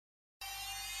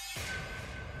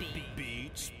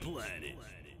Beats Planet.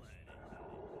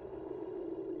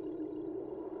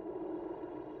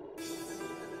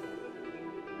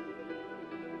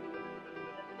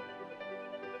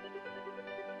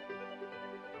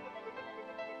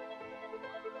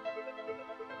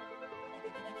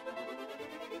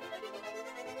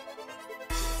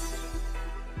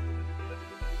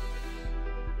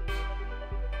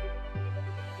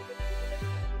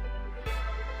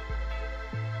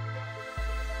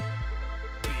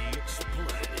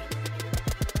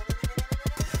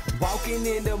 Walking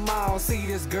in the mall, see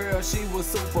this girl, she was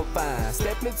super fine.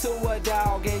 Step into a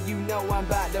dog and you know I'm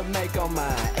about to make her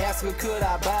mine. Ask her could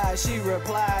I buy, she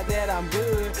replied that I'm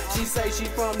good. She say she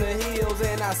from the hills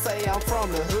and I say I'm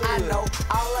from the hood. I know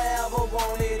all I ever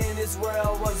wanted in this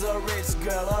world was a rich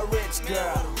girl, a rich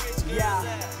girl. Yeah,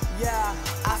 yeah,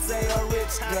 I say a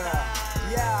rich girl.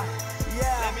 Yeah,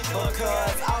 yeah,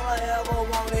 because all I ever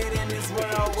wanted in this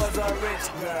world was a rich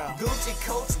girl. Gucci,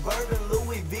 Coach, Birkin,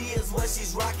 Louis V is what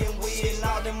she's rockin' with. And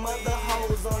all them other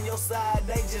hoes on your side,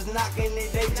 they just knockin'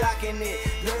 it, they jockin' it.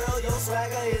 Girl, your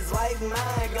swagger is like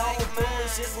mine. Gone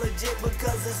foolish, it's legit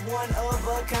because it's one of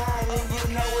a kind. And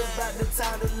you know it's about the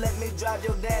time to let me drive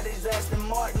your daddy's Aston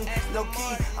Martin. No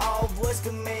key, all voice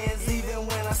commands, even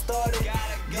when I started.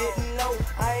 Didn't know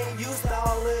I ain't used to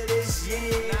all of this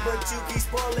shit, but you keep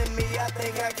spoiling me, I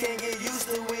think I can get used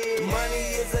to it. Money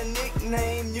is a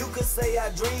nickname, you could say I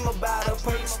dream about her.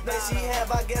 Perks that she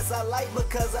have, I guess I like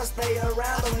because I stay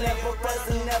around them. Never fuss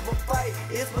and never fight,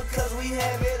 it's because we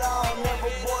have it all.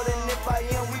 Never bored, and if I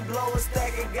am, we blow a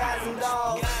stack of guys and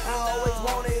dogs. I always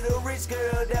wanted a rich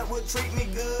girl that would treat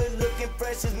me good. Looking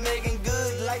fresh as Megan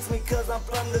Good, likes me cause I'm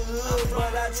from the hood,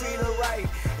 but I treat her right.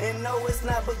 And no, it's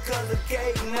not because of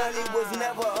cake, money was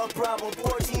never a problem.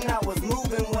 14, I was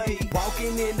moving weight.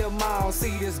 Walking in the mall,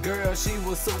 see this girl, she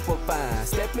was super fine.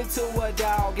 Step into a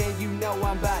dog and you know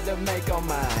I'm about to make her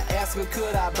mine. Ask her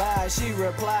could I buy, she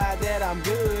replied that I'm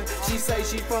good. She say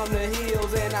she from the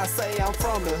hills and I say I'm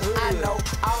from the hood. I know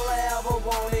all I ever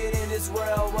wanted in this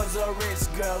world was a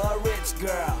rich girl, a rich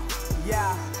girl.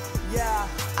 Yeah, yeah,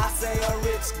 I say a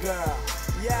rich girl.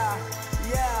 Yeah,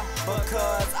 yeah,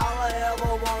 because all I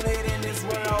ever wanted in this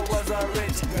world was a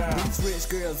rich girl. These rich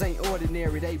girls ain't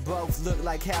ordinary, they both look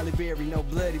like Halle Berry. No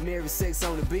Bloody Mary, sex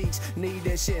on the beach. Need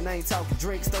that shit and I ain't talking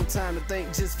drinks, no time to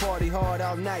think. Just party hard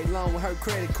all night long with her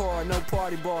credit card, no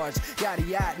party barge. Got a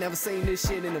yacht, never seen this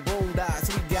shit in the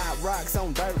boondocks. We got rocks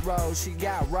on dirt roads, she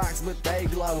got rocks but they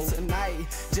glow. Tonight,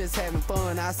 just having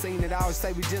fun, I seen it all,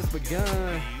 say we just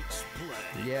begun.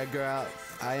 Yeah girl,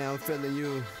 I am feeling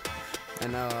you.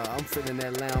 And I'm feeling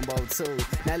that Lambo too.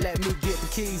 Now let me get the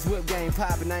keys, whip game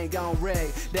poppin', I ain't gon' wreck.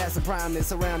 That's a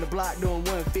promise, around the block doing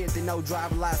 150, no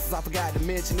driver license, I forgot to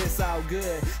mention it's all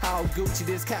good. All Gucci,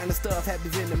 this kind of stuff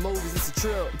happens in the movies, it's a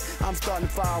trip. I'm starting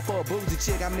to fall for a bougie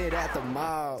chick I met at the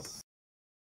mall.